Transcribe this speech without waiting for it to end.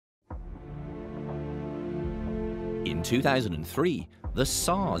In 2003, the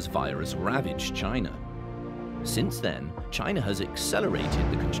SARS virus ravaged China. Since then, China has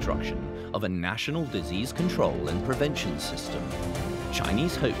accelerated the construction of a national disease control and prevention system.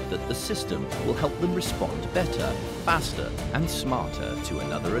 Chinese hope that the system will help them respond better, faster, and smarter to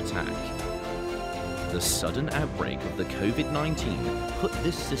another attack. The sudden outbreak of the COVID-19 put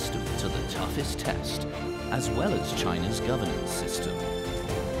this system to the toughest test, as well as China's governance system.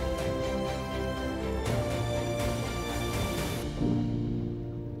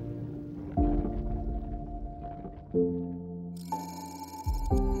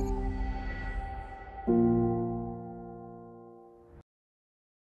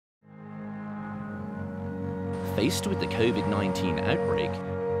 Faced with the COVID-19 outbreak,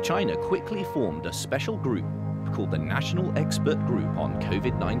 China quickly formed a special group called the National Expert Group on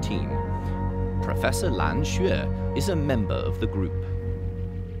COVID-19. Professor Lan Xue is a member of the group.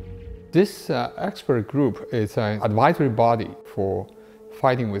 This expert group is an advisory body for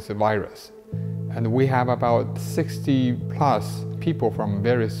fighting with the virus. And we have about 60 plus people from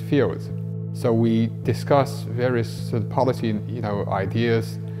various fields. So we discuss various policy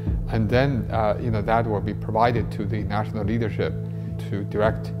ideas, and then that will be provided to the national leadership to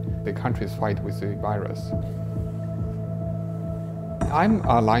direct the country's fight with the virus. I'm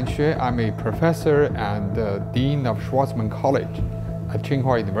Lan Xue. I'm a professor and dean of Schwarzman College at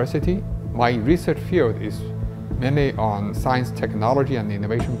Tsinghua University. My research field is mainly on science, technology, and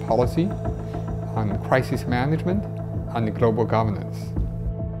innovation policy, on crisis management, and global governance.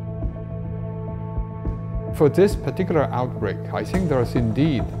 For this particular outbreak, I think there's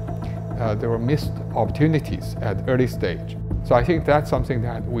indeed there were missed opportunities at early stage. So I think that's something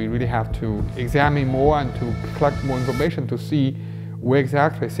that we really have to examine more and to collect more information to see where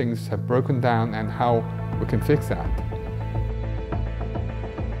exactly things have broken down and how we can fix that.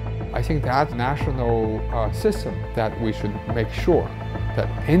 I think that national system that we should make sure that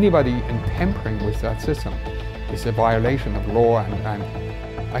anybody in tampering with that system is a violation of law. And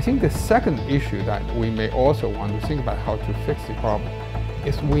I think the second issue that we may also want to think about how to fix the problem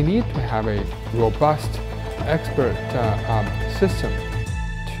is we need to have a robust expert system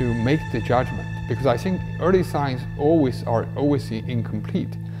to make the judgment, because I think early signs are always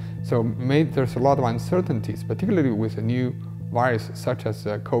incomplete. So there's a lot of uncertainties, particularly with a new virus such as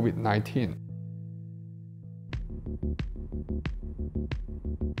COVID-19.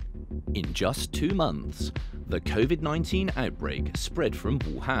 In just 2 months, the COVID-19 outbreak spread from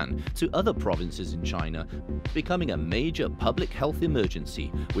Wuhan to other provinces in China, becoming a major public health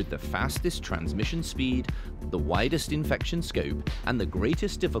emergency with the fastest transmission speed, the widest infection scope, and the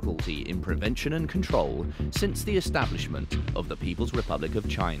greatest difficulty in prevention and control since the establishment of the People's Republic of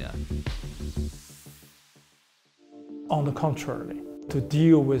China. On the contrary, to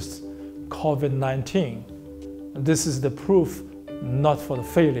deal with COVID-19, this is the proof not for the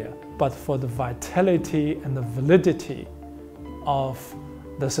failure, but for the vitality and the validity of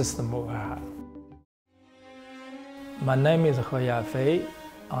the system we have. My name is He Yafei.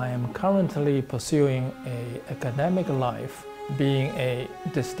 I am currently pursuing an academic life, being a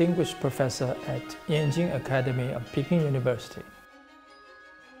distinguished professor at Yanjing Academy of Peking University.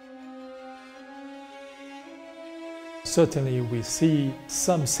 Certainly we see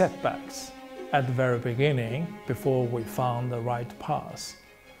some setbacks at the very beginning before we found the right path.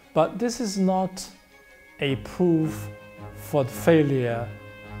 But this is not a proof for the failure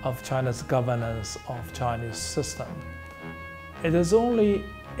of China's governance of Chinese system. It is only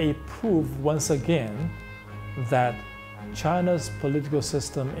a proof once again that China's political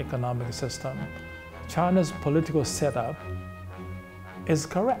system, economic system, China's political setup is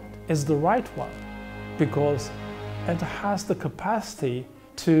correct, is the right one, because it has the capacity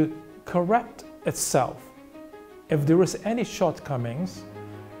to correct itself. If there is any shortcomings,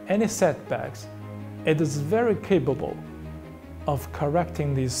 any setbacks, it is very capable of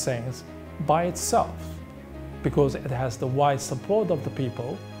correcting these things by itself, because it has the wide support of the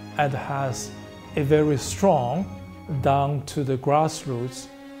people and has a very strong, down to the grassroots,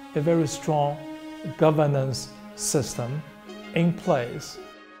 a very strong governance system in place.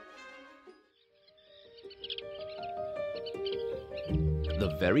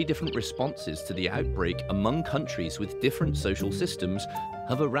 The very different responses to the outbreak among countries with different social systems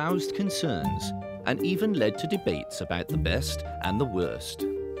have aroused concerns and even led to debates about the best and the worst.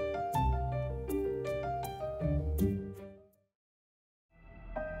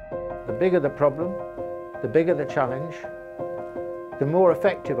 The bigger the problem, the bigger the challenge, the more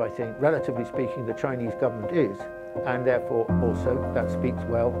effective, I think, relatively speaking, the Chinese government is, and therefore also that speaks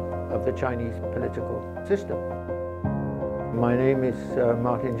well of the Chinese political system. My name is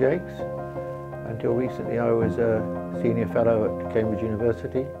Martin Jakes. Until recently, I was a senior fellow at Cambridge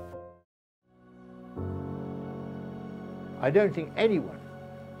University. I don't think anyone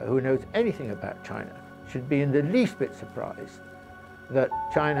who knows anything about China should be in the least bit surprised that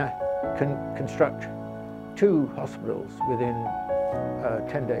China can construct 2 hospitals within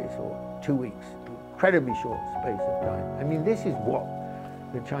 10 days or 2 weeks, incredibly short space of time. I mean, this is what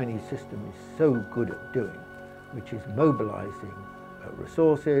the Chinese system is so good at doing, which is mobilizing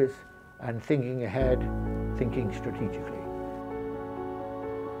resources and thinking ahead, thinking strategically.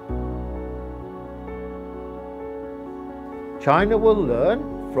 China will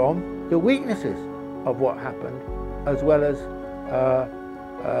learn from the weaknesses of what happened, as well as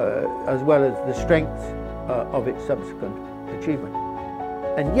the strengths of its subsequent achievement.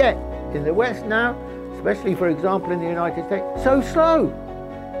 And yet, in the West now, especially for example in the United States, so slow.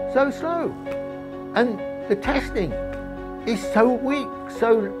 And the testing is so weak,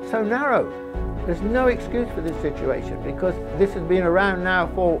 so narrow. There's no excuse for this situation, because this has been around now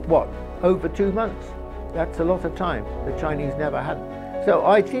for, what, over 2 months. That's a lot of time. The Chinese never had. So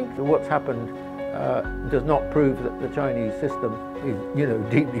I think that what's happened does not prove that the Chinese system is,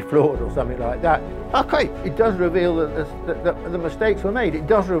 deeply flawed or something like that. Okay, it does reveal that the mistakes were made. It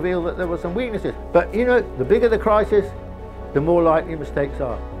does reveal that there were some weaknesses. But, the bigger the crisis, the more likely mistakes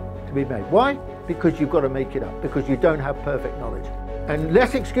are to be made. Why? Because you've got to make it up, because you don't have perfect knowledge. And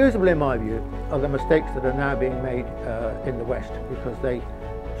less excusable, in my view, are the mistakes that are now being made in the West, because they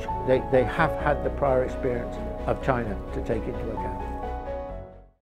have had the prior experience of China to take into account.